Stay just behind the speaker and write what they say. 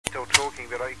still talking,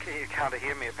 but you can't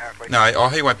hear me apparently. No,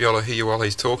 he won't be able to hear you while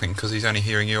he's talking because he's only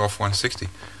hearing you off 160.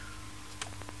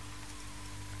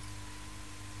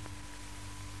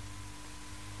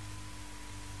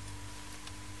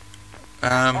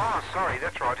 Oh, sorry,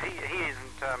 that's right. He isn't.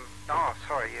 Oh,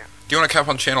 sorry, yeah. Do you want to come up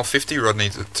on channel 50, Rodney,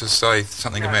 to say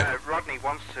something about? No, Rodney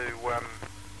wants you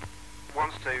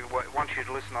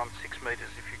to listen on 6 metres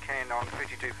if you can on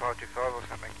 52525 or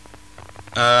something.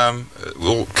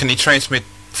 Well, can he transmit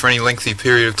for any lengthy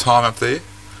period of time up there?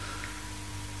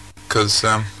 Because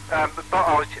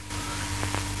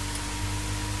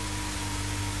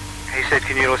he said,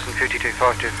 "Can you listen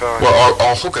 52525?" Well,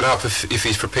 I'll hook it up if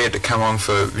he's prepared to come on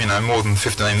for more than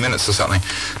 15 minutes or something.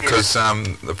 Because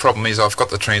the problem is I've got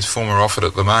the transformer off it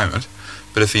at the moment.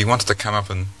 But if he wants to come up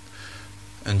and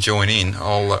join in,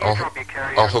 I'll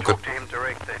hook it. To him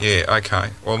direct then. Yeah,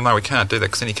 okay. Well, no, we can't do that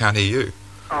because then he can't hear you.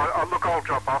 Look, I'll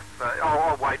drop off.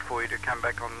 I'll wait for you to come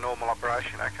back on normal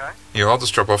operation, okay? Yeah, I'll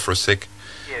just drop off for a sec.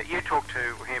 Yeah, you talk to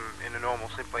him in a normal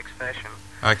simplex fashion.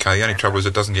 Okay, the only trouble is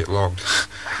it doesn't get logged,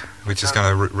 which is going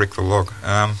to wreck the log.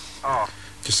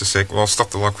 Just a sec. Well, I'll stop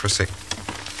the log for a sec.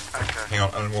 Okay. Hang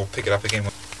on, and we'll pick it up again.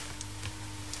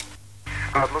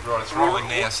 Right, it's rolling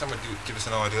now. Someone give us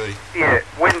an ID. Yeah,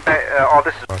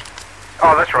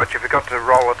 that's right, you forgot to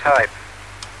roll a tape.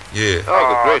 Yeah.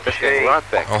 Oh, good grief, that's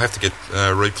right back. I'll have to get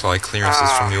replay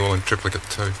clearances from you all in triplicate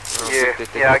too.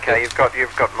 Yeah, okay, you've got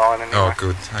mine anyway. Oh,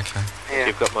 good, okay. Yeah.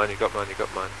 You've got mine. You got mine,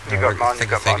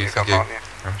 Thank you. yeah.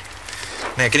 Right.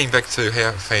 Now, getting back to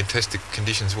how fantastic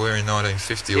conditions were in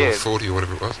 1950 or 40 or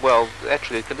whatever it was. Well,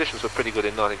 actually, the conditions were pretty good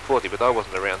in 1940, but I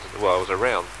wasn't around. Well, I was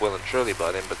around well and truly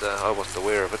by then, but I wasn't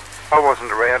aware of it. I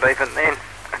wasn't around even then.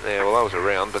 Yeah, well, I was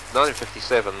around, but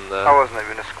 1957... I wasn't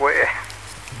even a square.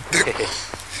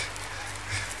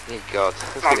 Yeah, God,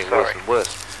 it's getting worse and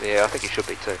worse. Yeah, I think it should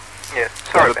be too. Yeah,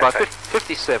 sorry but about by that.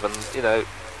 57,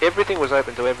 everything was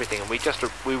open to everything, and we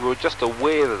were just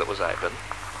aware that it was open.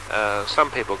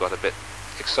 Some people got a bit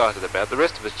excited about it. The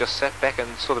rest of us just sat back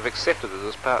and sort of accepted it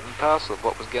as part and parcel of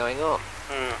what was going on.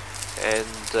 And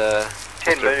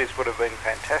 10 metres would have been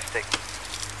fantastic.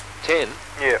 10?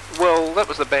 Yeah. Well, that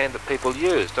was the band that people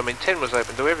used. I mean, 10 was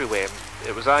open to everywhere.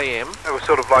 It was AM. It was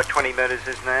sort of like 20 metres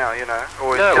is now,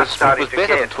 or no, just starting it was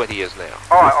better to than 20 years now.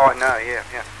 Oh, no, yeah.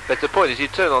 But the point is,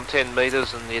 you'd turn on 10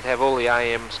 metres and you'd have all the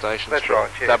AM stations That's from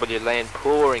right, yeah. WLAN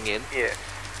pouring in. Yeah.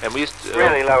 And we used to...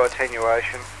 really low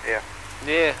attenuation, yeah.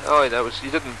 Yeah, you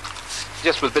didn't...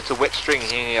 Just with bits of wet string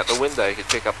hanging out the window, you could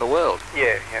pick up the world.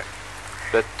 Yeah.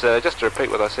 But just to repeat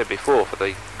what I said before for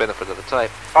the benefit of the tape...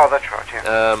 Oh, that's right,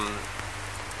 yeah.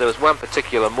 There was one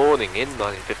particular morning in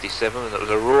 1957, and it was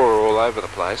aurora all over the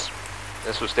place.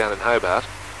 This was down in Hobart,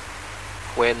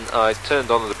 when I turned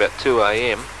on at about 2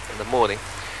 a.m. in the morning,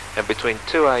 and between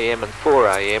 2 a.m. and 4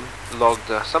 a.m.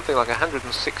 logged something like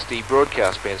 160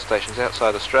 broadcast band stations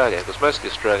outside Australia, because most of the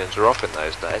Australians were off in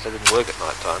those days. They didn't work at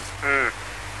night time.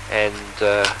 And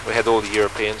we had all the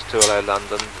Europeans, 2LO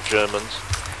London, the Germans,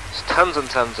 tons and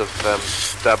tons of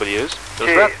W's.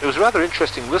 It was rather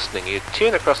interesting listening. You'd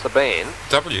tune across the band.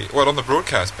 What, on the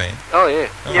broadcast band? Oh, yeah.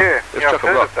 Yeah, I've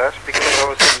heard of that, because I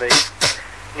was in the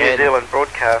New Zealand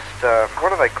Broadcast, what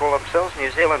do they call themselves?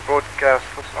 New Zealand Broadcast,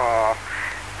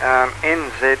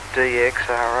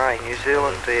 NZDXRA, New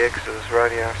Zealand DX's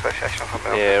Radio Association.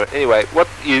 Yeah, anyway, what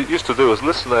you used to do was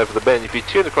listen over the band. If you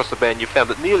tuned across the band, you found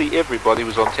that nearly everybody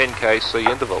was on 10kc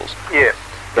intervals. Yeah.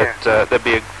 But there'd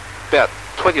be about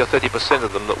 20 or 30%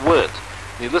 of them that weren't.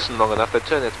 And you listen long enough, they'd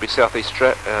turn out to be Southeast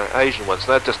Asian ones,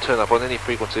 and they'd just turn up on any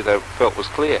frequency they felt was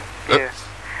clear. Yeah.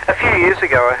 A few years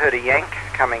ago I heard a Yank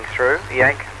coming through, a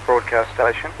Yank broadcast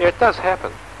station. Yeah, it does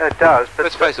happen. It does, but...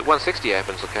 Let's face it, 160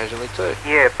 happens occasionally too.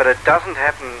 Yeah, but it doesn't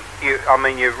happen... You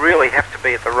really have to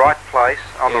be at the right place,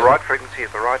 on the right frequency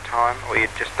at the right time, or you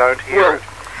just don't hear it.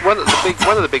 One of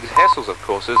the big hassles, of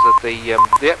course, is that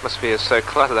the atmosphere is so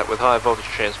cluttered up with high voltage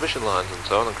transmission lines and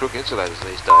so on, and crook insulators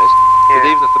these days, that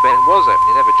even if the band was open,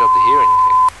 you'd have a job to hear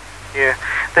anything. Yeah,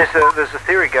 there's a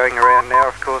theory going around now,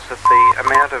 of course, that the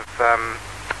amount of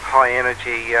high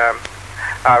energy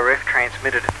RF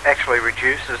transmitted actually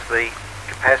reduces the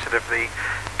capacity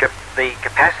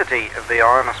of the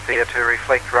ionosphere to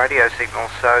reflect radio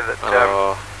signals, so that...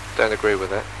 don't agree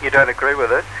with that. You don't agree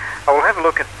with it? I will have a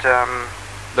look at...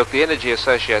 Look, the energy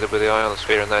associated with the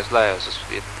ionosphere in those layers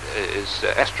is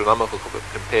astronomical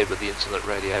compared with the incident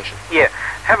radiation. Yeah,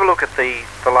 have a look at the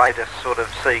latest sort of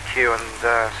CQ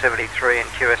and 73 and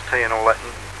QST and all that.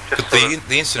 And just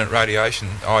the incident radiation,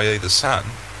 i.e. the sun,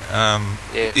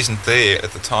 isn't there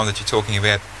at the time that you're talking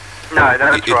about. No,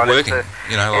 that's right. Working,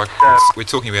 we're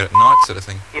talking about at night, sort of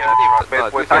thing. Yeah, that's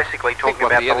right. We're basically talking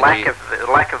about the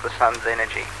lack of the sun's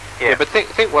energy. Yeah, but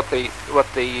think what the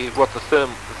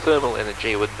thermal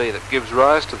energy would be that gives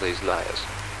rise to these layers.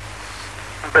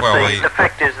 But Well, the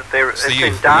fact is that it's the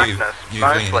in UV darkness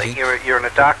mostly. energy. You're in a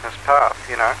darkness path,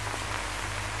 you know.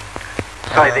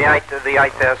 Say the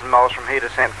 8,000 miles from here to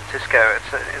San Francisco,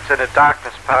 it's in a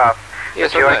darkness path.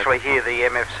 Yes, that you I know. actually hear the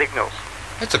EMF signals.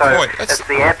 That's a So point. it's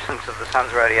the absence of the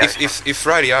sun's radiation. If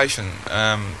radiation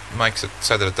makes it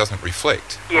so that it doesn't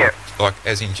reflect, Yeah. like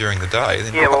as in during the day,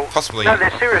 then Yeah, well, possibly no, they're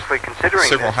seriously considering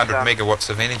several this, hundred megawatts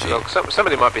of energy. Look,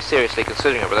 somebody might be seriously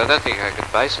considering it, but I don't think I could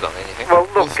base it on anything. Well,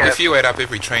 Well, look, if you add up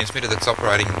every transmitter that's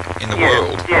operating in the yeah,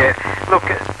 world, yeah. Look,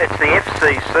 it's the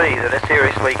FCC that are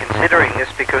seriously considering this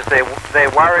because they're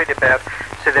worried about.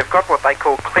 So they've got what they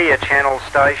call clear channel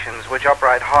stations, which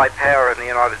operate high power in the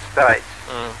United States.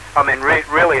 I mean,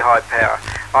 really high power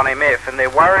on MF, and they're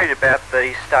worried about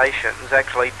these stations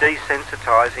actually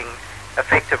desensitising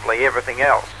effectively everything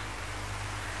else.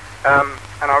 And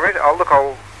I'll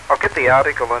get the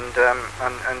article and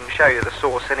show you the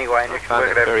source anyway, and I you can find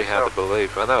work that it out very yourself. hard to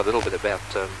believe. I know a little bit about.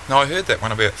 no, I heard that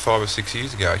one about 5 or 6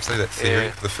 years ago. Actually, that theory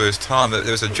Yeah. for the first time. That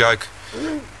there was a joke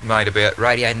made about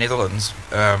Radio Netherlands.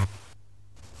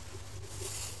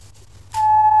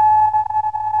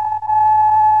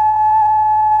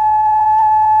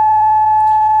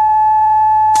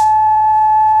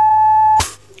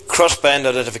 Crossband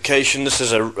identification. This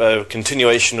is a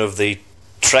continuation of the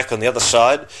track on the other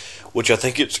side, which I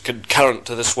think it's concurrent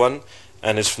to this one,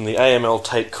 and it's from the AML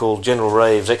tape called General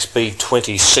Raves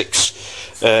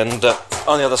XB26. And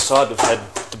on the other side we've had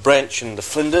the Branch and the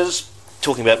Flinders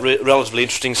talking about relatively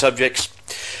interesting subjects,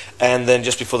 and then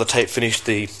just before the tape finished,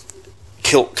 the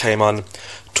Kilt came on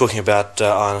talking about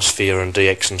ionosphere and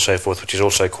DX and so forth, which is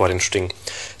also quite interesting.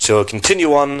 So we'll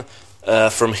continue on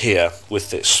from here with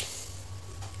this.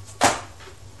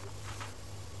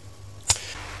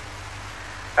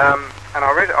 And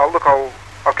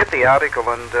I'll get the article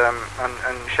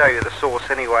and show you the source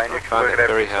anyway, and I you can find work that it out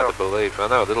very yourself. hard to believe. I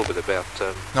know a little bit about.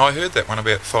 No, I heard that one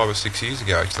about 5 or 6 years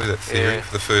ago. Actually, that theory Yeah.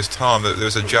 for the first time. That there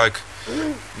was a joke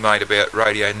made about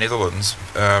Radio Netherlands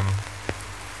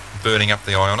burning up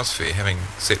the ionosphere, having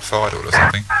set fire to it or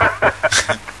something.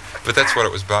 But that's what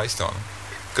it was based on,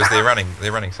 because they're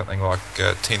running something like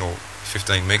 10 or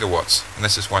 15 megawatts, and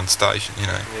that's just one station. You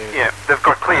know, Yeah, they've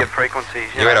got clear frequencies.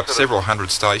 you add up several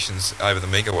hundred stations over the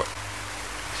megawatt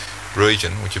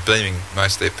region, which are beaming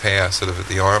most of their power sort of at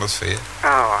the ionosphere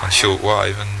Oh, on short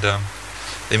wave, and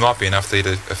there might be enough there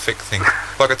to affect things.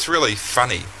 Like, it's really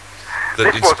funny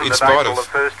that this wasn't in an spite April of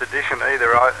the first edition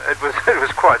either. It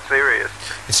was quite serious.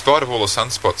 in spite of all the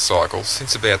sunspot cycles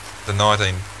since about the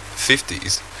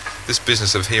 1950s, this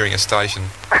business of hearing a station,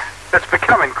 It's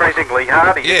become increasingly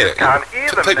harder. You just can't hear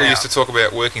them people now. used to talk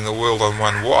about working the world on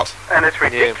 1 watt. And it's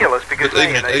ridiculous because But now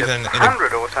even you need in a-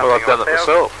 100 or something. Well, I've done or it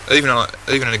 1,000. myself.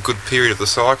 Even in a good period of the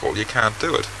cycle, you can't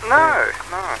do it No.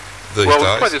 these Well, the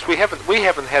days. point is, we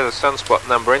haven't had a sunspot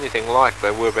number anything like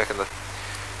they were back in the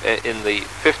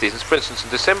 50s. For instance, in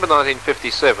December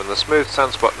 1957, the smooth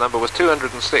sunspot number was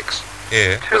 206.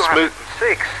 Yeah.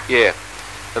 206. Yeah,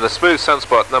 and the smooth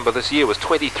sunspot number this year was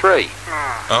 23.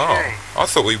 Oh, gee. I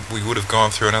thought we would have gone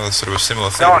through another sort of similar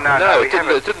thing. No, we it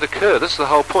haven't. didn't occur. This is the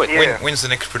whole point. Yeah. When's the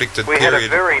next predicted We had a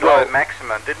period? very Well- low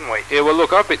maxima, didn't we? Yeah, well,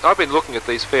 look, I've been looking at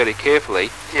these fairly carefully.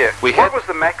 Yeah. We What had- was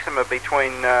the maxima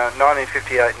between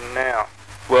 1958 and now?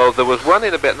 Well, there was one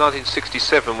in about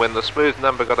 1967 when the smooth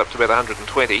number got up to about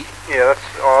 120. Yeah,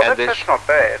 And that's not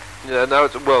bad. No,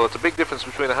 it's a big difference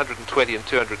between 120 and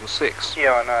 206.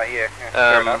 Yeah, I know. Yeah,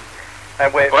 fair Um, enough.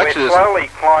 And we're actually, there's-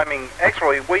 slowly climbing.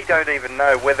 Actually, we don't even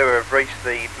know whether we've reached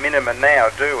the minima now,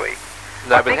 do we?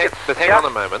 No, I but, think it's hang on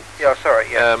just- a moment. Yeah, sorry.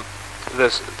 Yeah.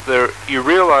 You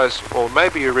realise, or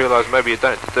maybe you realise, maybe you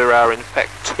don't, that there are in fact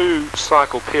 2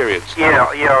 cycle periods. Yeah,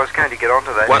 I was going to get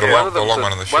onto that. One, The yeah. long- of the them's long a-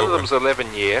 one and the one short of them's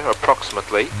 11 year,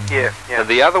 approximately, Yeah, yeah. and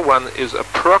the other one is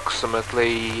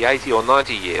approximately 80 or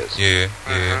 90 years. Yeah,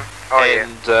 yeah. Oh, yeah.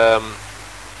 And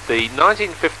the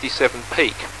 1957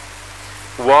 peak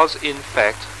was in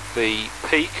fact the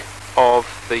peak of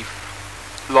the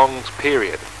long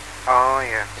period. Oh,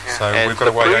 yeah. Yeah. So And we've got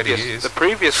to wait 80 previous, years. the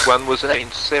previous one was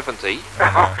 1970.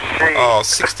 Oh, gee. Oh,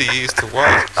 60 years to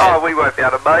wait. Oh, we won't be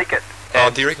able to make it. Oh,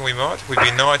 And- do you reckon we might? We'd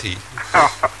be 90.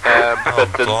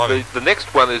 But blimey. the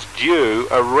next one is due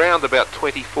around about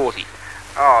 2040.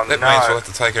 Oh, That no. means we'll have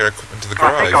to take our equipment to the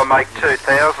I think I'll grave. make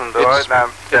 2,000, do It's- I?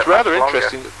 No, that It's rather much longer.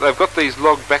 interesting. They've got these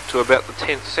logged back to about the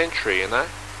 10th century, you know,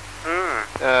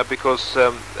 because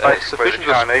Basically sufficient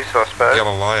the Chinese, I suppose.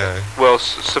 Galileo.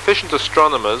 sufficient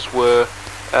astronomers were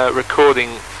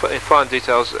recording in fine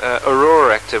details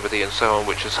aurora activity and so on,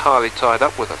 which is highly tied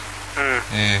up with it.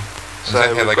 Yeah. Is that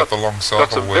how we've they got the long cycle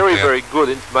got some worked very, out? very good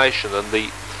information, and the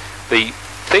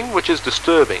thing which is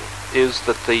disturbing is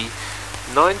that the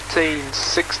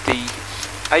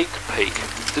 1968 peak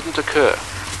didn't occur.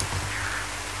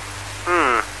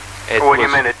 Well, you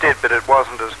mean it did, but it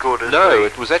wasn't as good as No,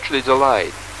 it was actually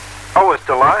delayed. Oh, it was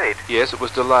delayed? Yes, it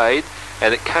was delayed,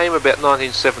 and it came about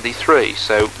 1973,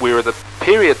 so we're at a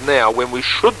period now when we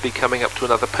should be coming up to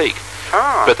another peak.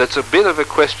 Oh. But it's a bit of a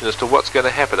question as to what's going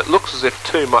to happen. It looks as if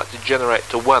 2 might degenerate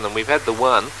to 1, and we've had the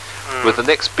 1, with the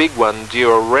next big one due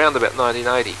around about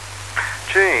 1980.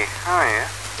 Gee, oh yeah.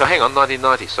 Oh, hang on,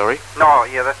 1990, sorry. No,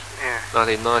 yeah, that's, yeah.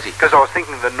 1990. Because I was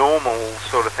thinking the normal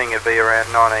sort of thing would be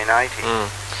around 1980.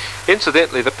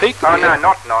 Incidentally, the peak... Oh, no,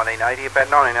 not 1980, about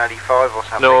 1985 or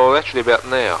something. No, actually about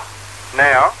now.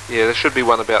 Now? Yeah, there should be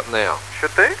one about now.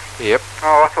 Should there? Yep.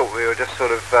 Oh, I thought we were just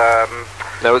sort of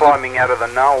No, climbing out of the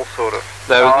null, sort of.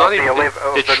 No, Oh, it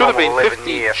the should have been normal 50.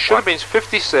 year Should have one. been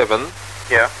 57.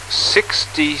 Yeah.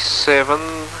 67.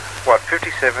 What,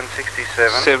 57,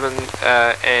 67?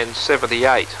 And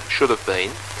 78 should have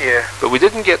been. Yeah. But we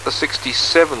didn't get the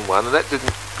 67 one, and that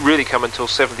didn't really come until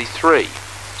 73.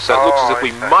 So it looks as if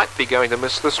we might be going to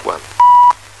miss this one.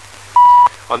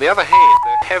 On the other hand,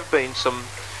 there have been some,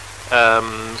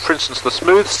 for instance, the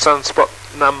smooth sunspot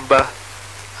number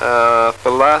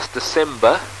for last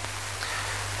December.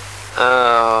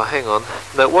 Hang on.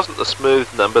 No, it wasn't the smooth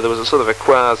number. There was a sort of a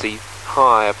quasi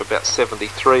high of about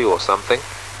 73 or something.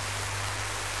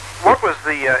 What was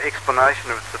the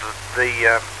explanation of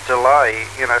the delay,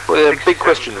 you know, for Well, 67? big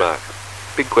question mark.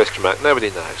 Big question mark. Nobody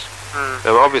knows.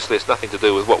 Now, obviously, it's nothing to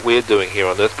do with what we're doing here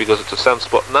on Earth because it's a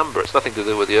sunspot number. It's nothing to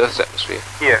do with the Earth's atmosphere.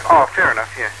 Yeah, oh, fair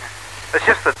enough, yeah. It's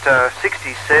just that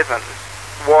 67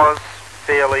 was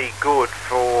fairly good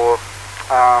for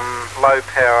low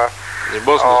power It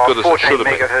wasn't as good as it 14 should have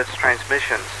been. megahertz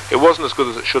transmissions. It wasn't as good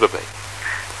as it should have been.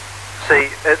 See,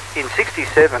 in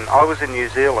 67, I was in New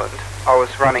Zealand. I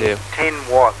was running 10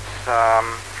 watts to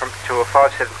a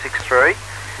 5763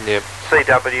 Yep.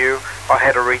 CW. I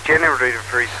had a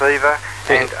regenerative receiver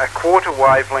and a quarter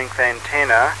wavelength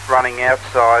antenna running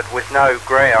outside with no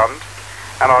ground,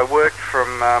 and I worked from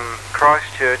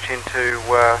Christchurch into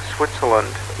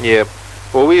Switzerland. Yeah.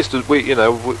 Well, we had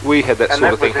that And sort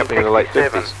that of thing was in happening in the late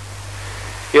 67. 50s.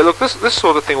 Yeah, look, this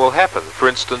sort of thing will happen. For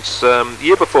instance, the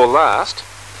year before last,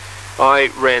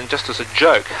 I ran just as a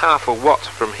joke half a watt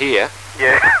from here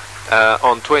Yeah,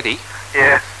 on 20.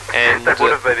 yeah. And That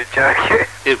would have been a joke. Yeah.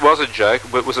 it was a joke,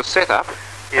 but it was a setup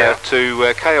Yeah.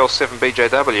 to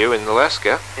KL7BJW in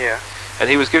Alaska, Yeah. and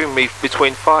he was giving me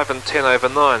between 5 and 10 over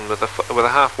 9 with a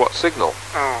half watt signal.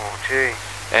 Oh, gee.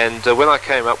 And when I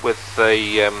came up with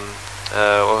I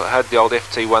had the old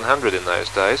FT100 in those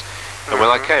days, and when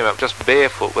I came up just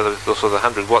barefoot with a sort of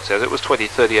 100 watts out, it was 20,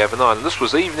 30 over 9, and this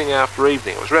was evening after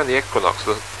evening. It was around the equinox,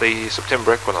 the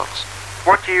September equinox.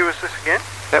 What year was this again?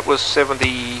 That was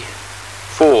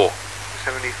 74.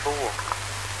 74.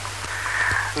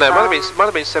 No, it might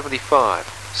have been 75.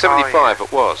 75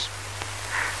 it was.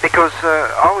 Because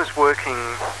I was working.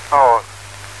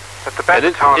 At about And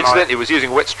the time. incidentally, it was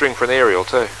using wet string for an aerial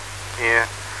too. Yeah.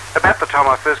 About the time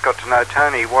I first got to know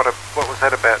Tony, what was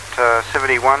that about?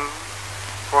 71,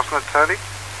 wasn't it, Tony?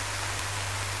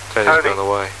 Tony's gone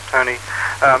away. Tony,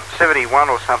 71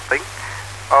 or something.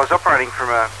 I was operating from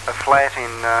a flat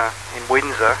in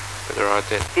Windsor. Better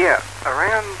idea. Yeah,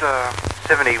 around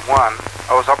 71,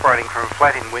 I was operating from a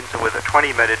flat in Windsor with a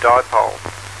 20-metre dipole,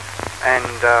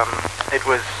 and it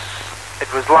was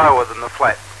lower than the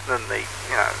flat, than the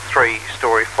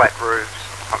 3-storey flat roofs.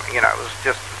 It was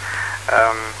just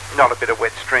not a bit of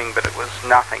wet string, but it was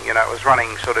nothing. It was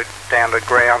running sort of down to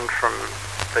ground from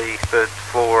the 3rd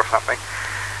floor or something.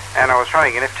 And I was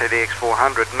running an FTDX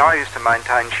 400, and I used to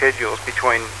maintain schedules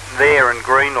between there and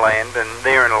Greenland and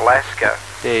there in Alaska.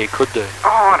 Yeah, you could do.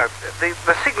 Oh, no,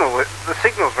 the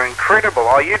signals were incredible.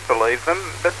 You'd believe them,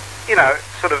 but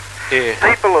sort of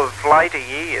people of later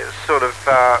years, sort of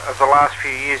the last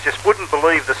few years, just wouldn't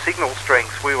believe the signal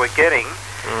strengths we were getting.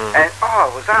 And it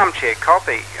was armchair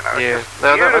copy. Yeah, just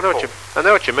no, beautiful. I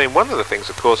know what you mean. One of the things,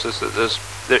 of course, is that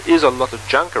there is a lot of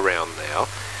junk around now,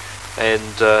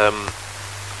 and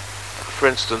for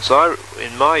instance,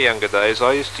 in my younger days,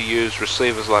 I used to use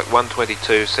receivers like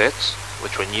 122 sets,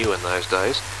 which were new in those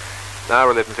days. The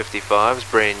R1155s,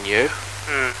 brand new.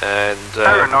 And they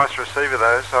were a nice receiver,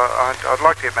 those. I'd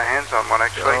like to get my hands on one,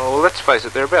 actually. Oh, well, let's face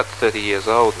it, they're about 30 years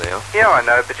old now. Yeah, I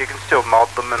know, but you can still mod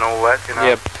them and all that,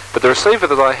 Yeah, but the receiver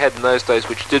that I had in those days,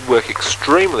 which did work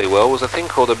extremely well, was a thing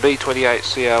called a B28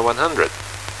 CR100.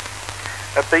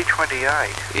 A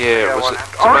B28? Yeah, it was the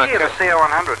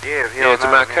CR100, yeah. it's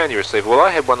a Marconi receiver. Well, I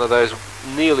had one of those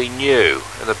nearly new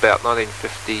in about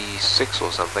 1956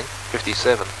 or something,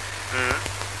 57.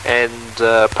 And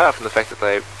apart from the fact that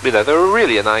they were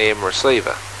really an AM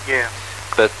receiver. Yeah.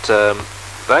 But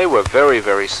they were very,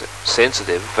 very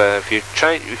sensitive.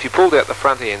 If you pulled out the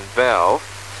front end valve,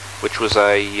 which was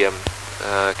a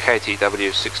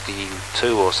KTW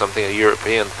 62 or something, a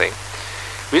European thing,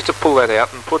 we used to pull that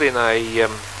out and put in I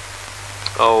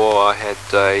had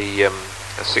a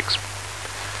 6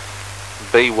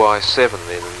 BY7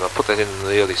 then, and I put that in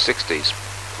the early 60s,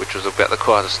 which was about the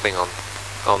quietest thing on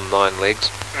 9 legs.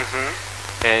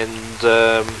 And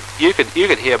you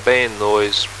could hear band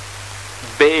noise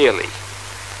barely,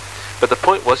 but the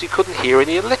point was you couldn't hear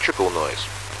any electrical noise.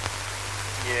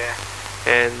 Yeah.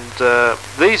 And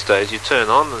these days you turn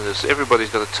on and everybody's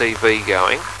got a TV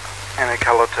going, and a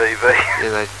colour TV.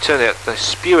 And they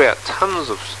spew out tons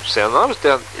of sound. And I was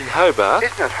down in Hobart.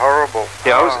 Isn't it horrible?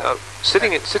 Yeah, I was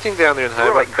sitting down there in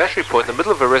Hobart, really Battery Point, in the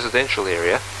middle of a residential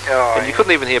area, and you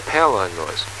couldn't even hear power line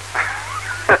noise.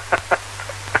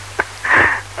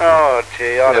 Oh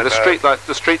gee, I don't know.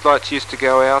 The street lights used to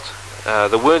go out.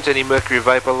 There weren't any mercury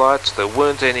vapor lights. There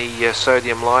weren't any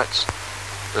sodium lights.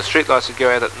 The street lights would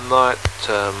go out at night.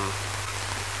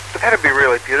 It had to be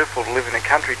really beautiful to live in a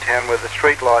country town where the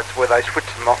street lights, where they switch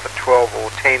them off at 12 or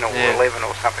 10 or 11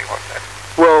 or something like that.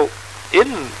 Well,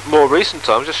 in more recent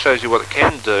times, just shows you what it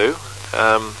can do.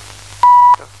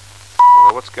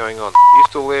 What's going on? You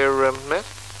still there, Matt?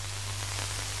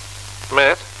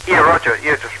 Matt? Yeah, Roger.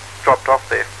 Yeah, just dropped off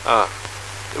there.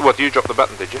 What, you dropped the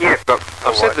button, did you? Yeah.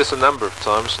 I've said this a number of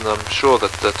times, and I'm sure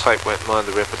that the tape won't mind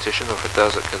the repetition, or if it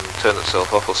does, it can turn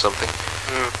itself off or something.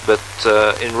 But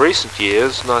in recent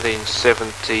years,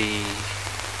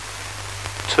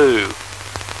 1972,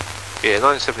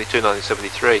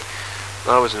 1973,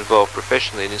 I was involved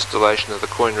professionally in installation of the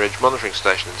Coin Ridge monitoring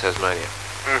station in Tasmania,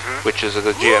 which is at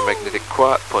a geomagnetic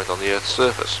quiet point on the Earth's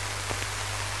surface.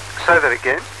 Say that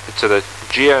again? It's at a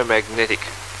geomagnetic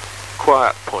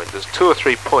quiet point. There's 2 or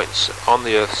 3 points on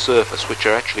the Earth's surface which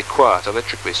are actually quiet,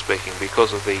 electrically speaking,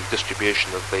 because of the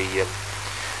distribution of the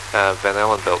Van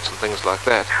Allen belts and things like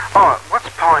that. Oh, what's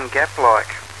Pine Gap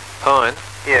like? Pine?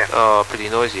 Yeah. Oh, pretty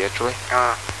noisy actually.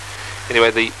 Anyway,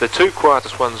 the 2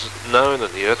 quietest ones known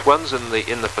on the Earth, one's in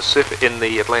the Pacific, in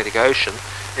the Atlantic Ocean,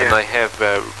 and they have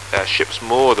ships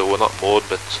moored, or well, not moored,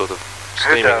 but sort of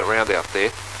steaming around out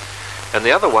there. And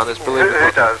the other one is, believe it or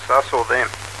not... Who does? I saw them.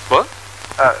 What?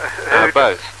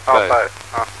 Both. Both.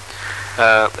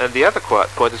 And the other quiet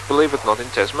point is, believe it or not, in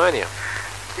Tasmania.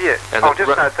 Yeah, and I'll just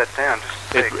note that down.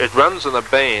 It runs on a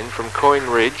band from Coin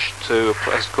Ridge to a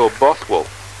place called Bothwell.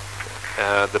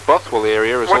 The Bothwell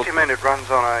area is... What do you mean it runs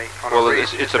on a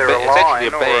ridge? It's actually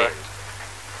a band.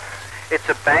 It's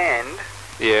a band?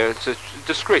 Yeah, it's a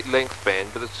discrete length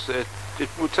band, but it's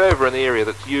over an area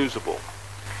that's usable.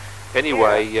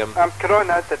 Anyway... could I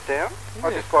note that down?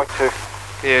 I'd just like to...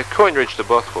 Yeah, Coin Ridge to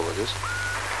Bothwell it is.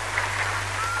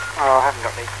 Oh, I haven't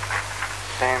got any...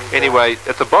 Anyway,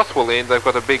 at the Bothwell end, they've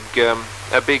got a big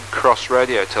cross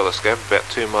radio telescope, about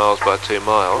 2 miles by 2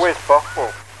 miles. Where's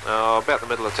Bothwell? About the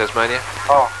middle of Tasmania.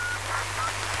 Oh.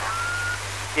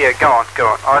 Yeah, go on.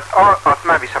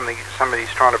 Maybe somebody's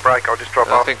trying to break. I'll just drop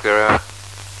off. I think there are.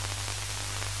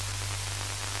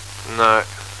 No.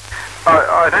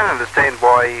 I don't understand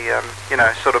why,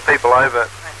 sort of people over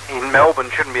in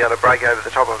Melbourne shouldn't be able to break over the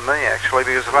top of me, actually,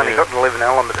 because I've only got an 11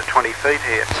 element at 20 feet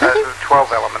here.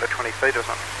 12 element at 20 feet or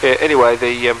something. Yeah, anyway,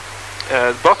 the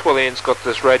Bothwell end's got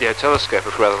this radio telescope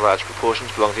of rather large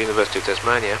proportions, belonging to the University of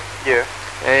Tasmania. Yeah.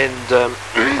 And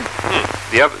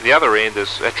the other end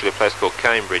is actually a place called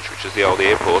Cambridge, which is the old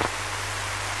airport.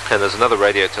 And there's another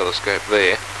radio telescope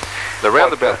there. The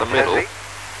roundabout the middle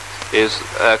is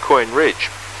Coin Ridge,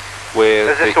 where...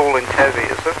 Is this all in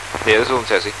Tassie, is it? Yeah, this is all in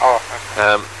Tassie. Oh, okay.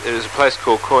 There's a place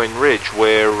called Coin Ridge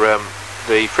where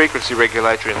the Frequency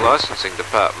Regulatory and Licensing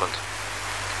Department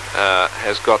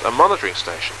has got a monitoring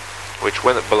station, which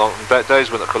when it belonged to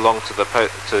the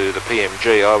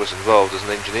PMG, I was involved as an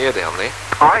engineer down there.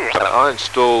 Oh, yeah. I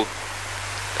installed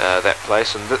that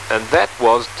place, and that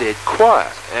was dead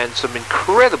quiet, and some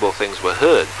incredible things were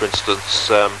heard. For instance,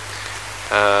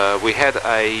 we had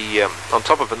on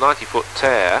top of a 90-foot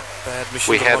tower,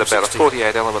 we had about a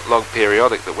 48 element log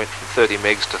periodic that went from 30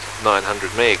 megs to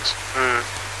 900 megs,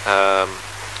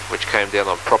 which came down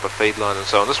on proper feed line and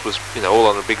so on. This was, all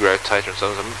on a big rotator and so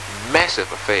on. It was a massive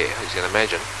affair, as you can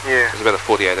imagine. Yeah. It was about a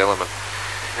 48 element.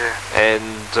 Yeah.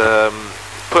 And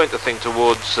point the thing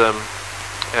towards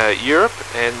Europe,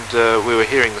 and we were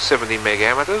hearing the 70 meg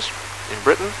amateurs in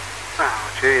Britain.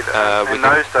 Oh, gee. In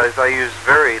those days, they used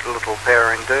very little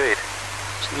power indeed.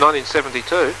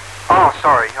 1972. Oh,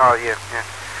 sorry. Oh, yeah.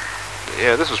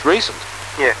 Yeah, this was recent.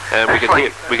 Yeah. And we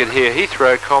could hear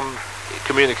Heathrow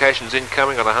communications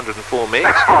incoming on 104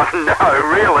 megs. Oh no,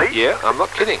 really? Yeah, I'm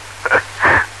not kidding.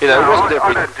 You know, No, it wasn't I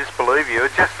every. don't disbelieve you.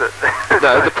 It's just that.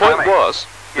 No, the point funny. was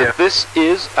that Yeah. this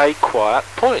is a quiet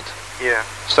point. Yeah.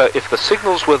 So if the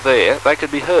signals were there, they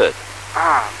could be heard.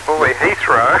 Ah, boy,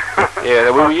 Heathrow.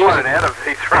 Yeah, we were I've using- flown out of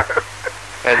Heathrow.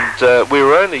 And we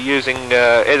were only using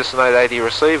Edison 880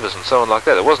 receivers and so on like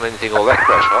that. It wasn't anything all that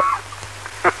crash hot.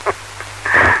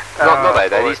 Not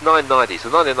 880s, 990s. The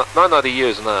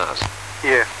 990Us and Rs.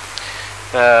 Yeah.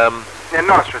 Yeah,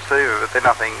 nice receiver, but they're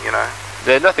nothing, you know.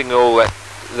 They're nothing all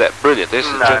that brilliant. This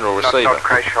is a general receiver. Not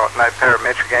crash hot, no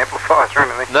parametric amplifiers or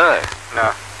anything. No,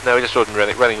 No. we're just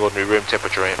running ordinary room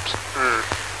temperature amps. Mm.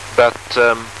 But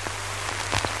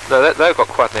no, they've got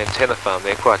quite an antenna farm.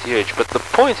 They're quite huge. But the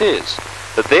point is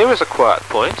that there is a quiet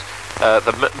point.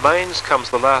 The mains comes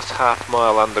the last half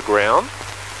mile underground,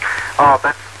 Oh,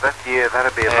 that'd be a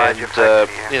and major factor,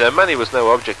 yeah. you know, money was no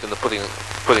object in the putting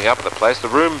up of the place.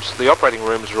 The operating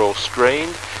rooms are all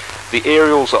screened. The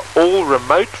aerials are all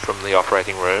remote from the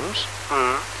operating rooms.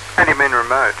 Mm. How do you mean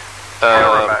remote?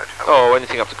 How remote? Oh,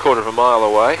 anything up to a quarter of a mile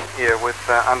away. Yeah, with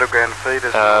underground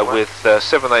feeders. and all that. With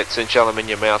 7/8 inch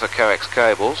aluminium outer coax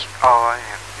cables Oh,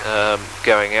 yeah.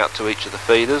 going out to each of the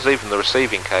feeders. Even the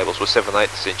receiving cables were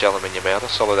 7/8 inch aluminium outer,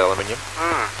 solid aluminium.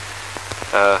 Mm.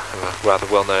 A rather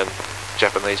well-known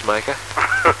Japanese maker.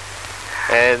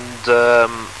 And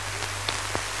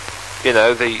you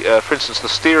know, for instance, the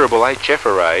steerable HF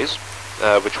arrays,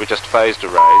 which were just phased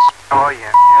arrays, Oh,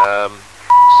 yeah.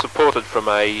 supported from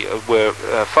were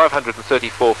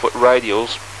 534-foot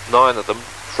radials, 9 of them,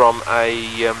 from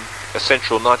a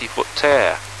central 90-foot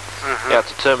tower Mm-hmm. out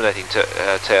to terminating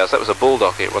towers. That was a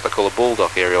bulldog, what they call a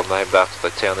bulldog aerial, named after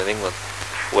the town in England.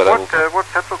 Where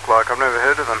What's that look like? I've never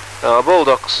heard of them.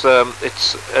 Bulldogs,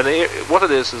 it's what it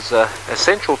is a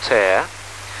central tower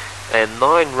and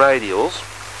 9 radials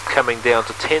coming down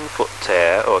to 10-foot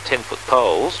tower or 10-foot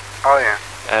poles. Oh,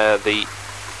 yeah. The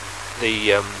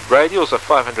radials are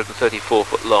 534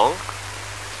 foot long,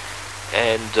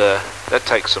 and that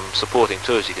takes some supporting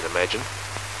too, as you can imagine.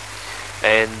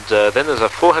 And then there's a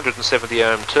 470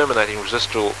 ohm terminating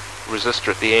resistor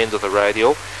at the end of the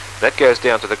radial. That goes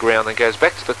down to the ground and goes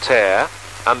back to the tower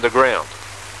underground.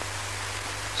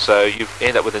 So you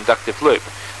end up with inductive loop.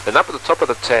 Then up at the top of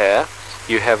the tower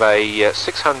you have a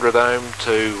 600 ohm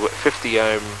to 50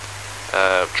 ohm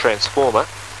transformer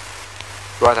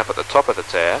right up at the top of the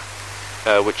tower,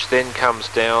 which then comes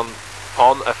down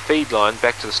on a feed line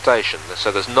back to the station.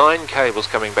 So there's 9 cables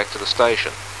coming back to the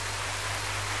station.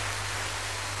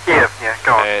 Yeah,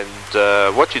 go on.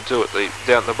 And what you do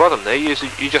down at the bottom there, you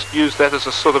just use that as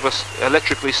a sort of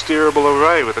electrically steerable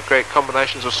array with the great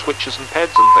combinations of switches and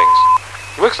pads and things.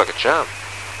 It works like a charm.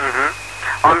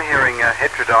 Mm-hmm. I'm hearing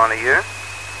Heterodyne, are you?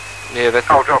 Yeah,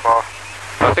 I'll drop off.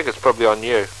 I think it's probably on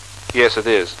you. Yes, it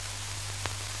is.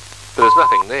 But there's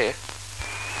nothing there.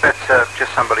 That's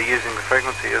just somebody using the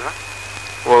frequency, is it?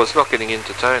 Well, it's not getting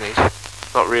into Tony's.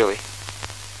 Not really.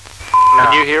 No.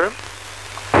 Can you hear him?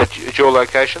 At your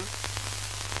location?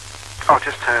 I'll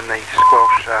just turn the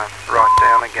squelch right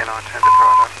down again. I turned it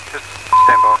right up. Just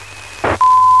stand by.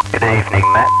 Good evening,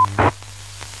 Matt.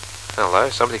 Hello,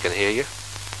 somebody can hear you.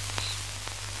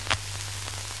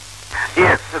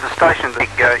 Yeah, at the station,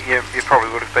 you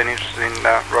probably would have been interested in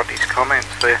Rodney's comments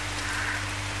there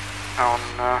on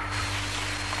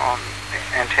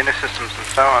antenna systems and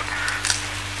so on.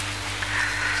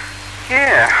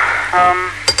 Yeah.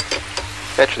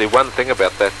 Actually, one thing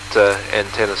about that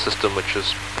antenna system, which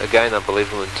is again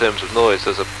unbelievable in terms of noise,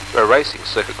 there's a racing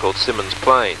circuit called Simmons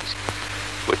Plains,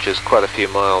 which is quite a few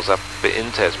miles up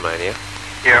in Tasmania.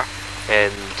 Yeah.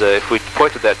 And if we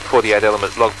pointed that 48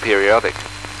 element log periodic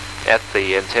at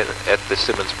the antenna at the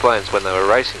Simmons Plains when they were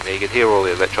racing there, you could hear all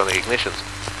the electronic ignitions.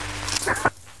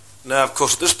 Now, of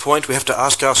course, at this point we have to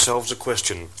ask ourselves a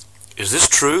question. Is this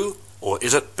true, or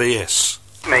is it BS?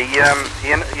 You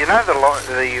know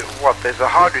there's a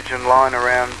hydrogen line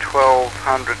around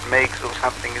 1200 megs or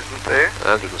something, isn't there?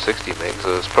 160 megs,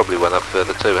 there's probably one up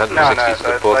further too. 160 No, is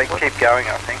the important they one. keep going,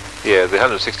 I think. Yeah, the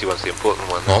 160 one's the important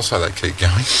one. Also, they keep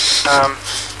going.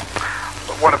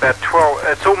 What about 12?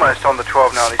 It's almost on the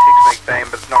 1296 meg band,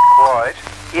 but not quite.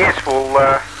 Yes, well,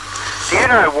 do you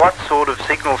know what sort of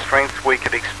signal strength we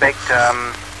could expect,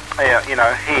 here,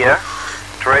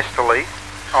 terrestrially,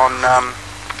 on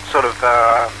sort of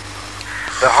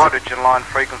the hydrogen line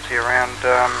frequency around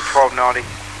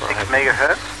 1296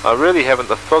 megahertz? I really haven't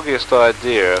the foggiest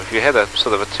idea. If you had a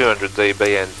sort of a 200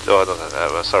 dB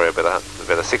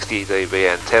about a 60 dB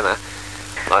antenna,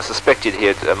 I suspect you'd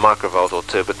hear a microvolt or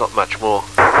two, but not much more.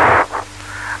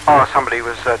 Oh, somebody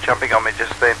was jumping on me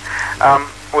just then.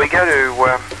 We go to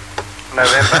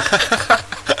November.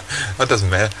 That doesn't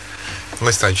matter.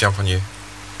 Unless they jump on you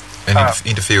and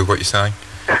interfere with what you're saying.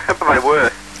 But they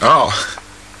were. Oh.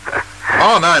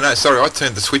 Oh, no, sorry, I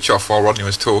turned the switch off while Rodney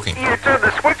was talking. You turned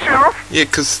the switch off? Yeah,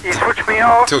 because... You switched me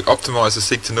off? To optimise the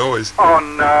sig to noise. Oh,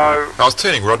 no. I was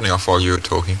turning Rodney off while you were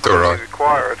talking. It's alright. You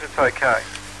require it, it's okay.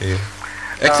 Yeah.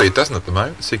 Actually, it doesn't at the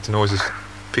moment. The sig to noise is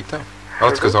picked up. Oh,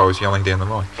 that's because I was yelling down the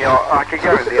mic. Yeah, I could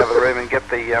go in the other room and get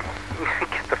the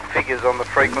get the figures on the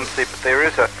frequency, but there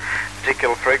is a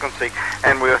particular frequency,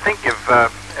 and we were thinking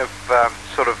of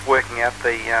sort of working out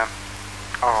the.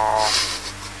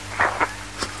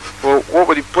 Well,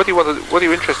 what are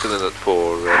you interested in it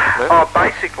for?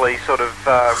 Basically, sort of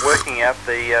working out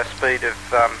the speed of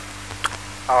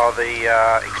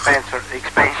the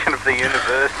expansion of the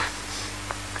universe.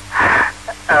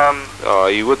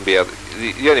 You wouldn't be able.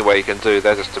 The only way you can do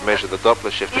that is to measure the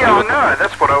Doppler shift. Yeah, I know.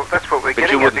 That's what we're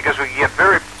getting at, because we get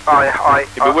very.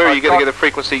 But where are you going to get a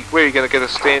frequency? Where are you going to get a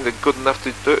standard good enough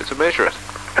to measure it?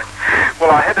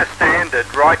 Well, I had a standard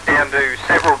right down to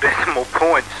several decimal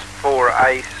points for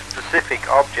a specific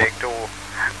object or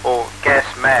gas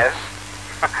mass,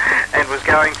 and was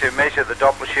going to measure the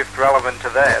Doppler shift relevant to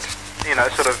that. You know,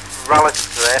 sort of relative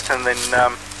to that, and then.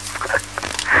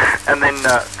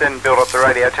 Then built up the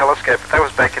radio telescope. But that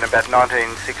was back in about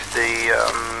 1968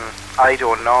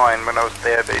 or 9 when I was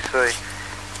at the ABC.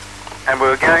 And we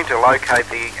were going to locate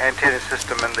the antenna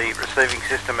system and the receiving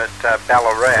system at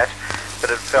Ballarat,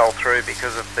 but it fell through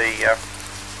because of the...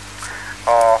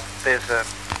 there's a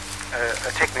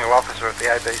technical officer at the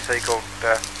ABC called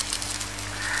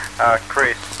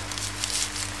Chris,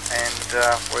 and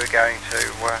we're going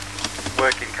to...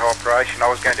 work in cooperation. I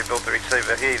was going to build the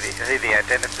receiver, he the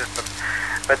antenna system.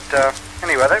 But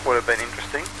anyway, that would have been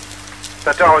interesting.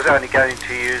 But I was only going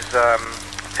to use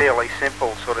fairly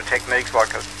simple sort of techniques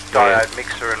like a diode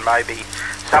mixer and maybe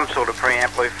some sort of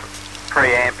preamp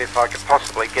if I could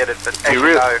possibly get it. But as you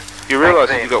realise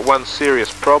that you've got one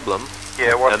serious problem.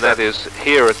 Yeah, what's and that is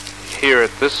here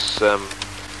at this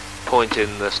point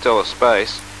in the stellar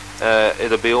space,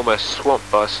 it'll be almost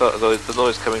swamped by the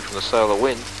noise coming from the solar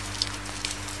wind.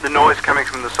 The noise coming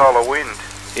from the solar wind?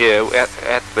 Yeah,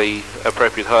 at the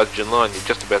appropriate hydrogen line, you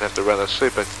just about have to run a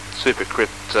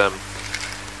supercrypt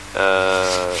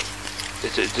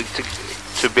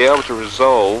to be able to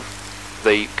resolve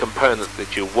the component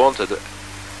that you wanted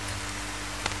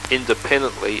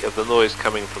independently of the noise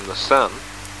coming from the sun.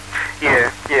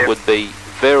 Yeah. Would be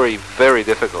very, very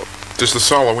difficult. Does the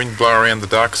solar wind blow around the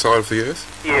dark side of the Earth?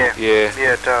 Yeah,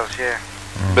 it does, yeah.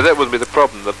 But that wouldn't be the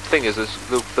problem. The thing is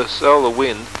the solar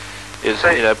wind is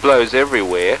blows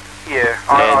everywhere. Yeah,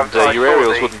 and your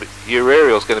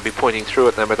aerial's going to be pointing through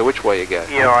it no matter which way you go.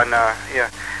 Yeah, I know. Yeah,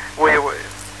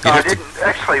 I didn't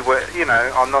actually.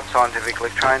 I'm not scientifically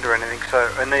trained or anything, so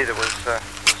neither was.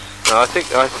 No, I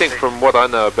think from what I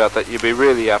know about that, you'd be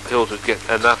really uphill to get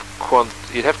enough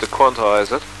You'd have to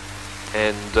quantize it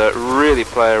and really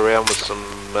play around with some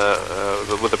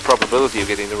with the probability of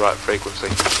getting the right frequency.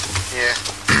 Yeah.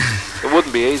 It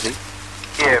wouldn't be easy.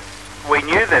 Yeah, we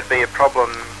knew there'd be a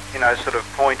problem, sort of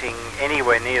pointing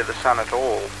anywhere near the sun at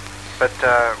all, but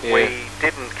we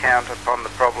didn't count upon the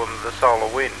problem of the solar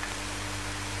wind.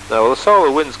 No, well, the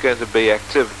solar wind's going to be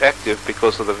active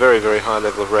because of the very, very high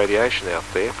level of radiation out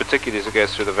there, particularly as it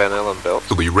goes through the Van Allen belt.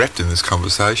 He'll be wrapped in this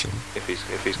conversation. If he's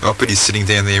I bet he's sitting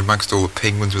down there amongst all the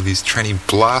penguins with his tranny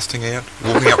blasting out,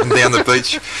 walking up and down the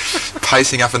beach,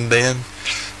 pacing up and down,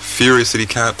 furious that he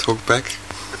can't talk back.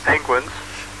 The penguins?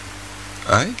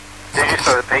 Eh? Did you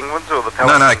say the penguins or the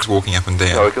pelicans? No, he's walking up and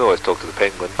down. Oh, we can always talk to the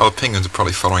penguin. Oh, the penguins are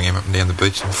probably following him up and down the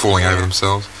beach and falling over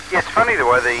themselves. Yeah, it's funny the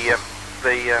way the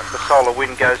solar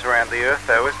wind goes around the Earth,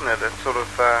 though, isn't it? It's sort of...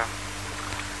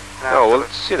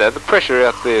 it's, the pressure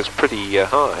out there is pretty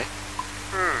high.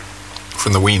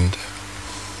 From the wind,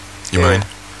 you mean?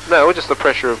 No, just the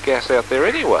pressure of gas out there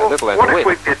anyway, well, let alone the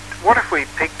wind. What if we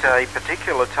picked a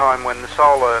particular time when the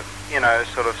solar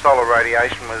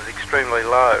radiation was extremely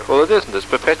low? Well, it isn't. It's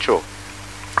perpetual.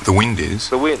 The wind is?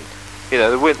 The wind.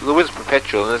 The wind's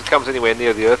perpetual, and as it comes anywhere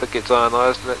near the Earth, it gets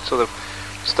ionised, and it sort of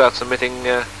starts emitting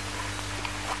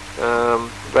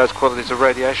those quantities of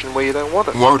radiation where you don't want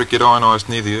it. Why would it get ionised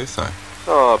near the Earth, though?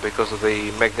 Oh, because of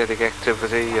the magnetic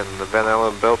activity and the Van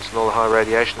Allen belts and all the high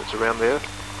radiation that's around the Earth.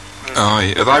 Oh,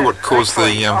 yeah. Are they what cause the...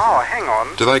 hang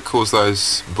on. Do they cause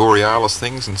those borealis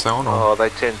things and so on? Or? Oh, they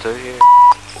tend to, yeah.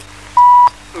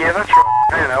 Yeah, that's right.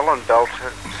 Van Allen belt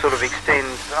sort of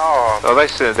extends... Oh, they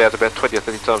send it out about 20 or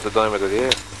 30 times the diameter of the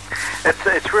Earth.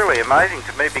 It's really amazing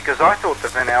to me because I thought the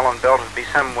Van Allen belt would be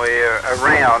somewhere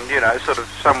around, sort of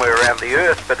somewhere around the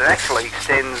Earth, but it actually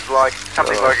extends like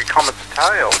something like a comet's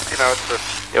tail. It's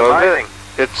amazing.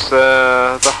 It's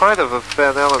the height of the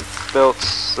Van Allen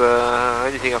belt's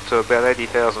anything up to about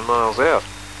 80,000 miles out.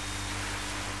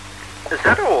 Is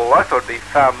that all? I thought it'd be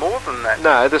far more than that.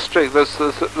 No, there's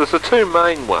the two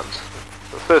main ones,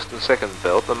 the first and second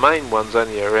belt. The main one's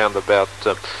only around about,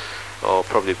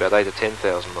 probably about 8 or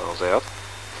 10,000 miles out.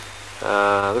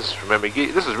 This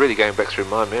is really going back through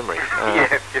my memory.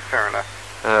 Yeah, fair enough.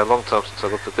 A long time since I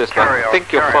looked at this. I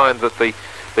think you'll find that the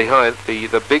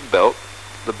big belt,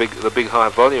 the big high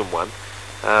volume one,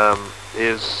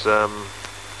 is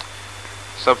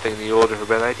something in the order of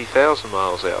about 80,000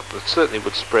 miles out. It certainly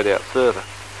would spread out further.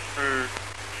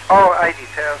 Oh,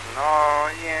 80,000. Oh,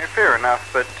 yeah, fair enough.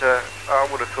 But I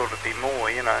would have thought it'd be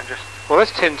more. Just. Well,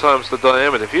 that's 10 times the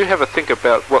diameter. If you have a think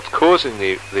about what's causing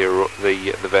the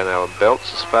Van Allen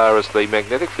belts as far as the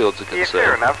magnetic fields are concerned. Yeah,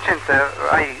 fair enough.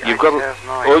 10,000. You've got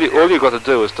all you've got to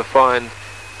do is to find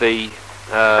the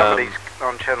somebody's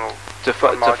on channel. To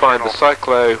find the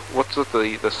cyclo. What's it?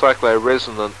 The cyclo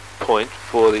resonant point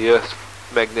for the Earth's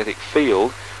magnetic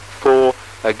field for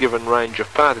a given range of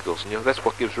particles, and that's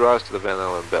what gives rise to the Van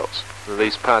Allen belts. And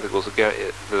these particles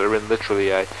that are in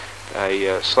literally a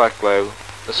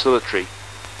cyclo-oscillatory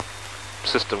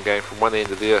system going from one end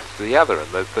of the Earth to the other,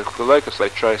 and the locus they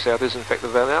trace out is in fact the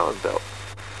Van Allen belt.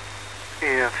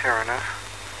 Yeah, fair enough.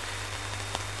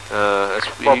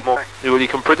 You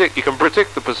can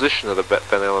predict the position of the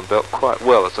Van Allen belt quite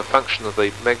well. It's a function of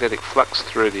the magnetic flux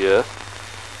through the Earth,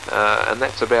 and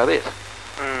that's about it.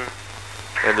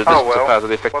 And the distance apart of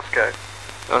the effect. Let's go.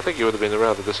 I think you would have been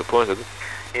rather disappointed.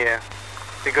 Yeah,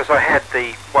 because I had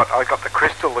I got the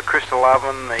crystal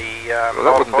oven, that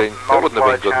wouldn't have been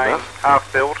good enough.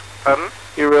 Half built. Pardon?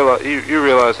 You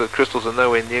realise that crystals are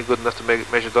nowhere near good enough to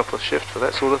measure Doppler shift for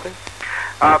that sort of thing.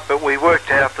 But we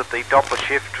worked out that the Doppler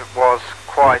shift was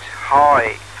quite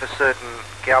high for certain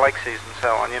galaxies and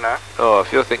so on. Oh,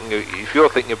 if you're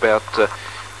thinking about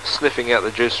sniffing out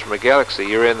the juice from a galaxy,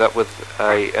 you end up with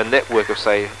a network of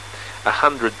say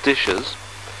 100 dishes,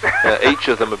 each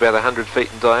of them about 100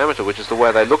 feet in diameter, which is the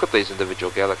way they look at these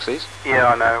individual galaxies. Yeah,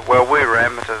 I know. Well, we're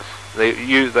amateurs. They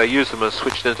use them as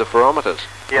switched interferometers.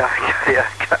 Yeah,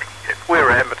 okay.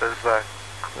 We're amateurs, though.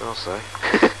 I'll say.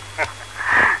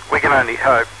 We can only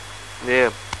hope.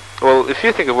 Yeah. Well, if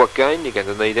you think of what gain you're going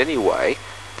to need anyway,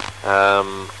 a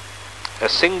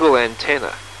single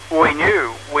antenna. We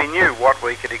knew what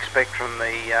we could expect from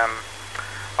the.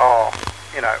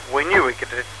 We knew we could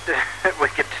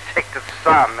detect the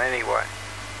sun anyway.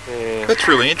 Yeah. That's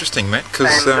really interesting, Matt.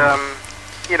 Because we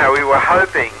were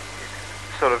hoping,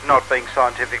 sort of not being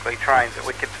scientifically trained, that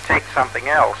we could detect something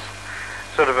else,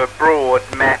 sort of a broad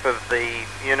map of the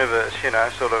universe.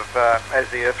 Sort of as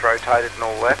the Earth rotated and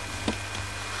all that.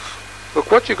 Look,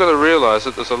 what you've got to realise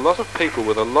is that there's a lot of people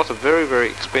with a lot of very, very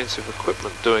expensive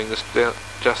equipment doing this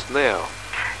just now.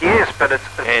 Yes, but it's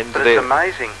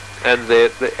amazing. And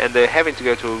they're having to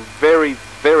go to very,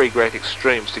 very great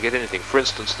extremes to get anything. For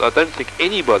instance, I don't think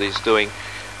anybody's doing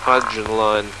hydrogen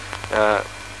line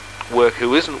work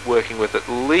who isn't working with at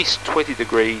least 20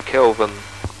 degree Kelvin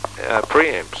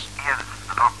preamps. Yes,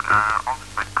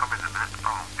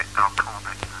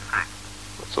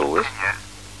 What's all this?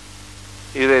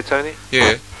 You there, Tony?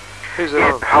 Yeah. Who's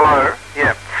that on? Hello.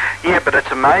 Yeah, but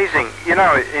it's amazing. In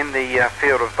the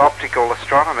field of optical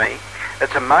astronomy,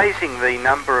 it's amazing the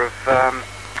number of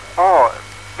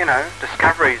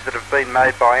discoveries that have been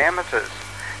made by amateurs.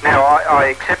 Now, I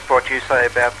accept what you say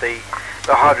about the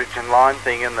hydrogen line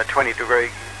thing and the 20 degree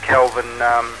Kelvin,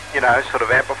 sort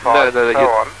of amplified and so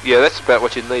on. Yeah, that's about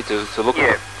what you need to look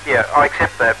at. Yeah, I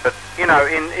accept that. But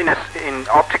in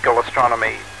optical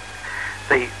astronomy,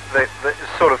 the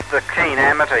sort of the keen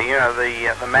amateur,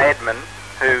 the madman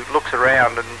who looks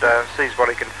around and sees what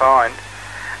he can find,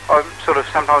 I sort of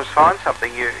sometimes find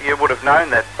something. You would have known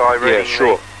that by reading. Yeah,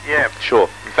 sure. Sure.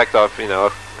 In fact, I've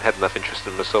had enough interest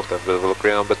in myself to have a bit of a look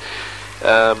around, but.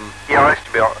 I used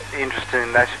to be interested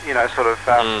in that, sort of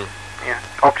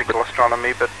optical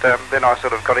astronomy, but then I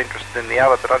sort of got interested in the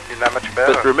other, but I didn't know much about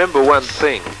it. But remember one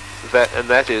thing,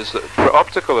 that is that for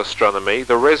optical astronomy,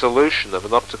 the resolution of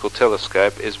an optical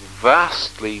telescope is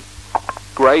vastly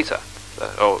greater,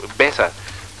 or better,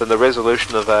 than the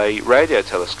resolution of a radio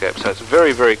telescope. So it's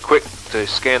very, very quick to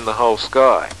scan the whole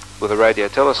sky with a radio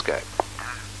telescope.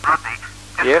 Rodney,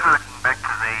 just harking back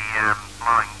to the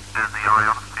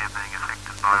ionosphere being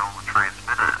affected by all the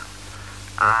transmitters.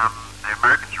 The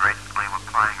Americans recently were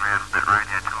playing around with that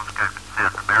radio telescope in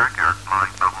South America and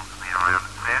blowing bubbles in the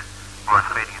ionosphere by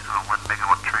feeding it to a 1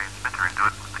 megawatt transmitter.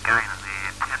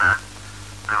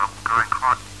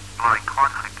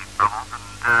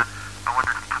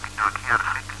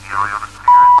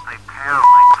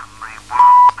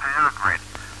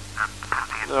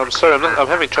 I'm sorry, I'm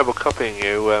having trouble copying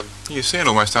you. You sound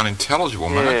almost unintelligible,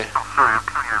 mate. Yeah. Oh, sorry, I'm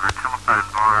coming over a telephone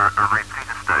via a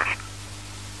repeater station.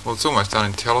 Well, it's almost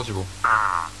unintelligible.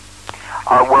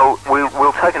 Well,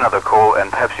 we'll take another call,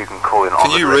 and perhaps you can call in on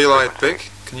Can the you direct relay it, frequency.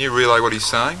 Beck? Can you relay what he's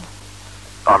saying?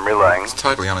 I'm relaying. It's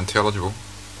totally unintelligible.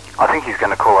 I think he's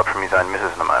going to call up from his own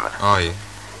missus in a moment. Oh, yeah.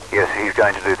 Yes, he's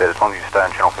going to do that as long as you stay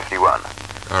on channel 51.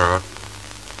 All right.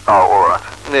 Oh, all right.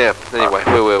 Yeah, anyway,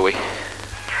 where were we?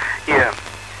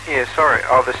 Yeah, sorry.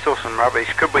 Oh, there's still some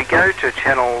rubbish. Could we go to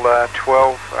channel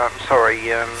 12?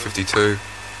 52.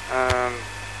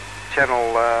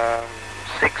 Channel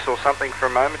 6 or something for a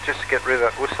moment, just to get rid of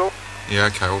that whistle? Yeah,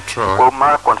 okay, we'll try. Well,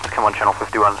 Mark wants to come on channel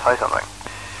 51 and say something.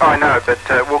 Oh, I know, but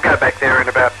we'll go back there in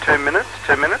about 2 minutes.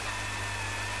 2 minutes?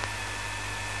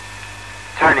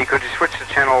 Tony, could you switch to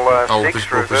channel 6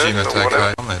 we'll reverse presume that's or whatever?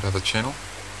 okay on that other channel.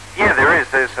 Yeah, there is.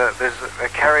 There's a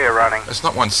carrier running. It's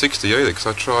not 160 either, because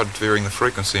I tried varying the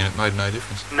frequency and it made no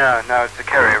difference. No, it's a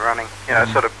carrier running. You know,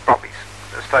 sort of probably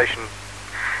a station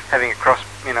having a cross,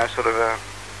 sort of a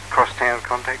cross-town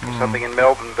contact or something in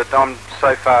Melbourne. But I'm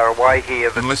so far away here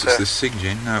that... Unless it's the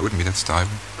SIG-gen. No, it wouldn't be that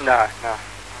stable. No.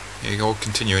 Yeah, I'll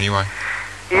continue anyway.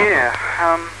 Yeah,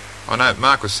 I know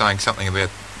Mark was saying something about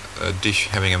a dish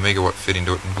having a megawatt fit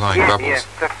into it and blowing bubbles.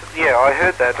 Yeah, I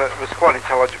heard that. It was quite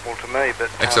intelligible to me, but...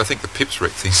 Actually, I think the pips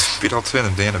wreck things a bit. I'll turn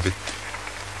them down a bit.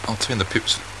 I'll turn the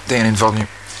pips down in volume.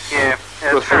 Yeah,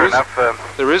 Well, fair enough.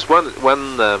 There is one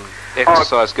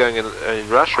exercise going in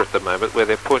Russia at the moment where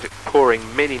they're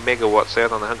pouring many megawatts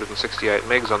out on the 168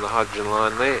 megs on the hydrogen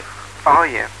line there. Oh,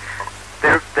 yeah.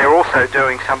 They're also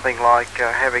doing something like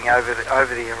having over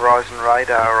the horizon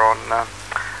radar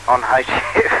on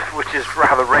HF, which is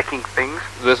rather wrecking things.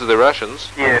 This is the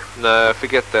Russians? Yeah. No,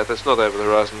 forget that. That's not over the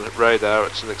horizon radar.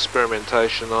 It's an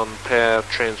experimentation on power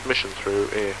transmission through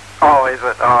air. Oh, is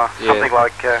it? Oh, Yeah. something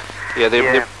like...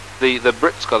 The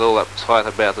Brits got all uptight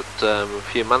about it a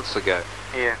few months ago.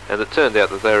 Yeah. And it turned out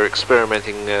that they were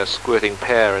experimenting squirting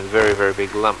power in very, very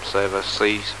big lumps over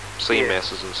sea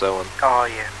masses and so on. Oh,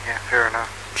 yeah, fair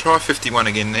enough. Try 51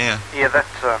 again now. Yeah,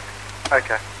 that's...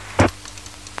 okay.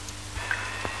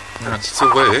 No, it's still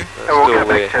there. We'll Still go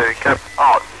back to...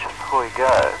 Oh, just before you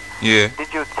go, Yeah.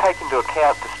 did you take into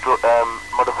account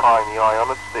modifying the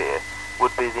ionosphere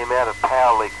would be the amount of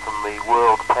power leak from the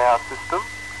world power system,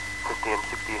 50 and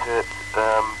 60 hertz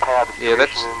power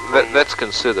distribution? Yeah, that's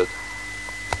considered.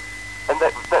 And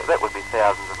that would be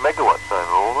thousands of megawatts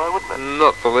overall, though, wouldn't it?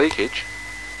 Not the leakage.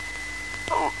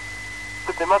 Oh,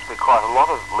 but there must be quite a lot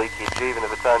of leakage, even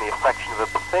if it's only a fraction of a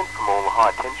percent from all the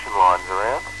high tension lines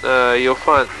around.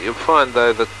 You'll find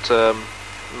though that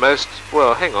most...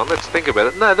 Well, hang on, let's think about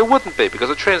it. No, there wouldn't be, because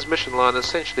a transmission line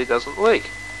essentially doesn't leak.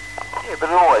 Yeah, but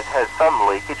it always has some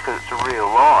leakage because it's a real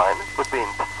line. It would be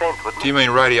in percent, wouldn't it? Do you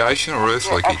mean radiation or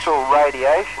earth leakage? Actual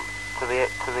radiation to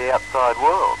the outside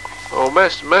world. Well,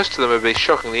 most of them would be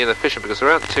shockingly inefficient because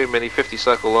there aren't too many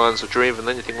 50-cycle lines which are even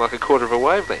anything like a quarter of a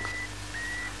wavelength.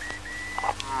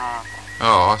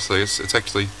 Oh, I see. It's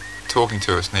actually talking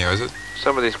to us now, is it?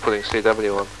 Somebody's putting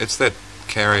CW on. It's that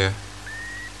carrier.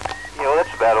 Yeah, well,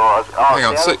 that's about all I was... Oh, Hang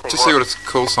on, the other thing just see what its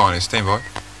call sign is. Stand by.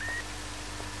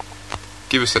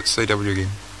 Give us that CW again.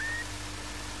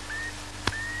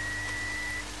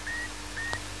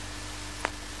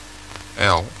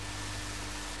 L.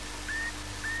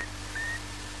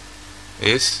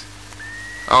 S.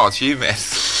 Oh, it's you, Matt.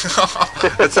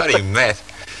 It's only Matt.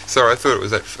 Sorry, I thought it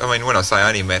was that... I mean, when I say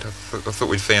only Matt, I thought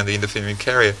we'd found the interfering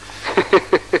carrier.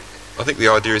 I think the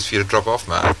idea is for you to drop off,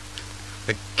 Matt.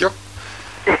 Thank you.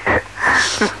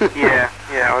 Yeah,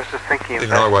 I was just thinking of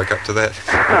Even that. I woke up to that.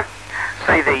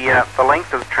 See, the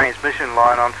length of the transmission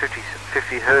line on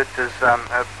 50 hertz is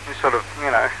sort of,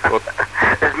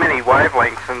 there's many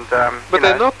wavelengths and... But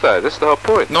they're not, though. That's the whole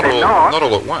point. Not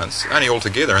all at once. Only all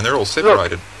together, and they're all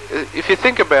separated. If you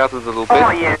think about it a little bit...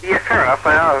 Oh, yeah, fair enough.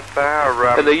 They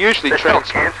are and they're usually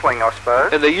self-cancelling, I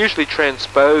suppose. And they're usually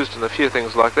transposed and a few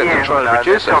things like that to try and they're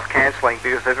reduce it. self-cancelling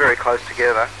because they're very close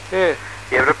together. Yeah.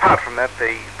 Yeah, but apart from that,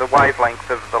 the wavelength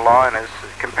of the line is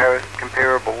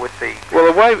comparable with the...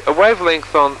 Well,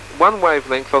 one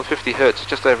wavelength on 50 hertz is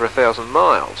just over 1,000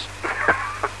 miles.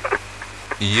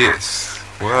 Yes.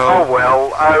 Well... Oh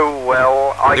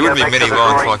well. There wouldn't be many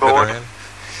lines like that around.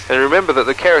 And remember that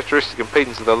the characteristic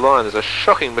impedance of the line is a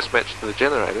shocking mismatch to the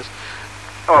generators.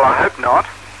 Well, I hope not.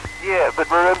 Yeah, but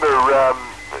remember,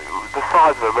 the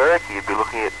size of America, you'd be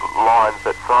looking at lines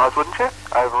that size, wouldn't you?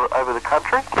 Over the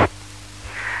country?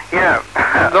 Yeah.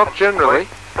 Not generally.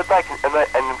 But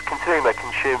and considering they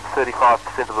consume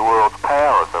 35% of the world's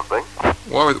power or something.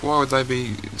 Why would they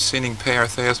be sending power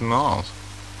 1,000 miles?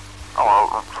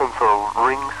 Oh, some sort of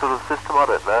ring sort of system, I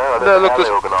don't know. I don't No, know look, how they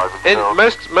organise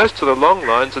themselves. most of the long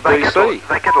lines are They DC.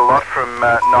 get a lot from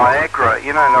Niagara,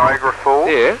 you know, Niagara Falls?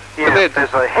 Yeah, Yeah, but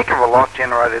there's a heck of a lot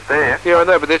generated there. yeah, I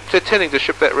know, but they're tending to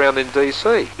ship that round in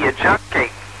DC. You're joking.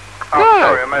 Oh, No.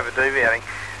 sorry, I'm over-deviating.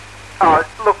 Oh,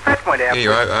 look, that went out Yeah,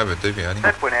 you're with, over-deviating.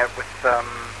 that went out with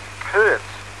Hertz.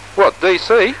 What,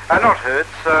 DC? Not Hertz,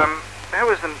 who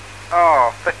was an...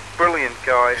 Oh, that brilliant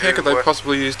guy How could they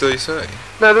possibly use DC?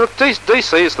 No, look,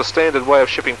 DC is the standard way of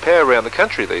shipping power around the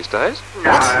country these days.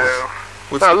 No.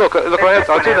 With, No, look, I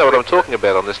do know what I'm talking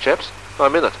about on this, chaps.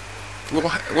 I'm in it. well,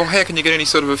 how can you get any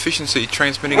sort of efficiency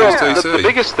transmitting Well, as DC? the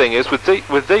biggest thing is with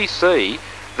DC,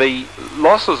 the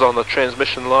losses on the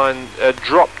transmission line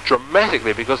drop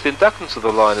dramatically because the inductance of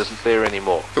the line isn't there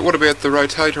anymore. But what about the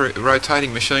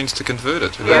rotating machines to convert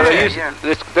it? Yeah.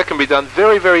 That can be done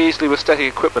very, very easily with static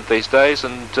equipment these days,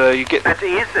 and you get... But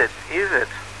is it?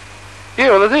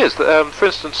 Yeah, well, it is. For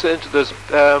instance, there's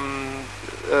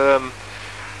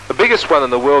the biggest one in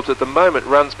the world at the moment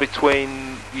runs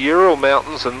between Ural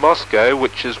Mountains and Moscow,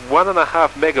 which is 1.5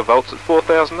 megavolts at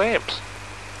 4,000 amps.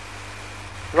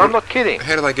 And I'm not kidding.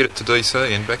 How do they get it to DC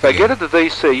and back They again? get it to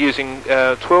DC using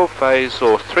 12-phase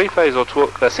or 3-phase or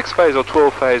 6-phase or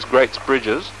 12-phase Grates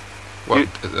bridges. What,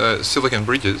 silicon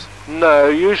bridges? No,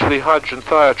 usually hydrogen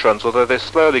thiotrons, although they're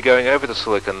slowly going over to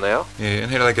silicon now. Yeah,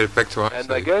 and how do they get it back to AC? And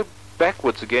they go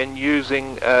backwards again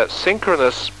using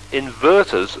synchronous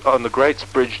inverters on the Grates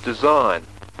bridge design.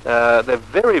 They're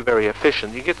very, very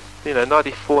efficient. You get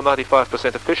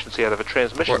 94-95% efficiency out of a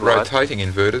transmission What, line. rotating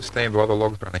inverters? Stand by the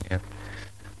logs running out.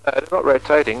 They're not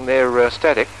rotating, they're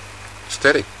static.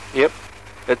 Static. Yep.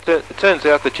 It turns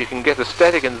out that you can get a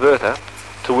static inverter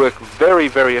to work very,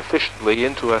 very efficiently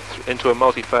into a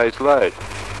multi-phase load.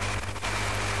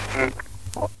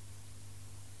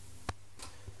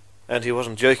 And he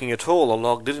wasn't joking at all, the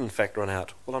log did in fact run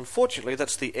out. Well, unfortunately,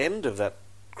 that's the end of that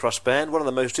crossband, one of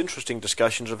the most interesting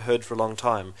discussions I've heard for a long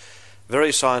time.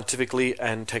 Very scientifically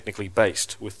and technically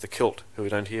based, with the kilt, who we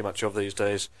don't hear much of these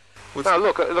days. No,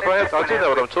 look, I do know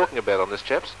what I'm talking about on this,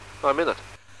 chaps. I'm in it.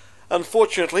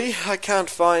 Unfortunately, I can't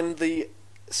find the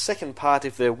second part,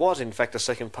 if there was in fact a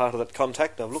second part of that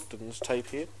contact. I've looked at this tape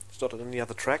here, it's not on any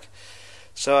other track.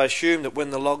 So I assume that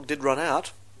when the log did run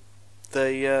out,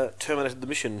 they terminated the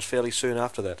missions fairly soon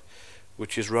after that,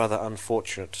 which is rather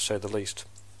unfortunate to say the least.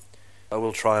 I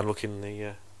will try and look in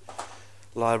the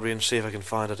library and see if I can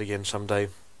find it again someday.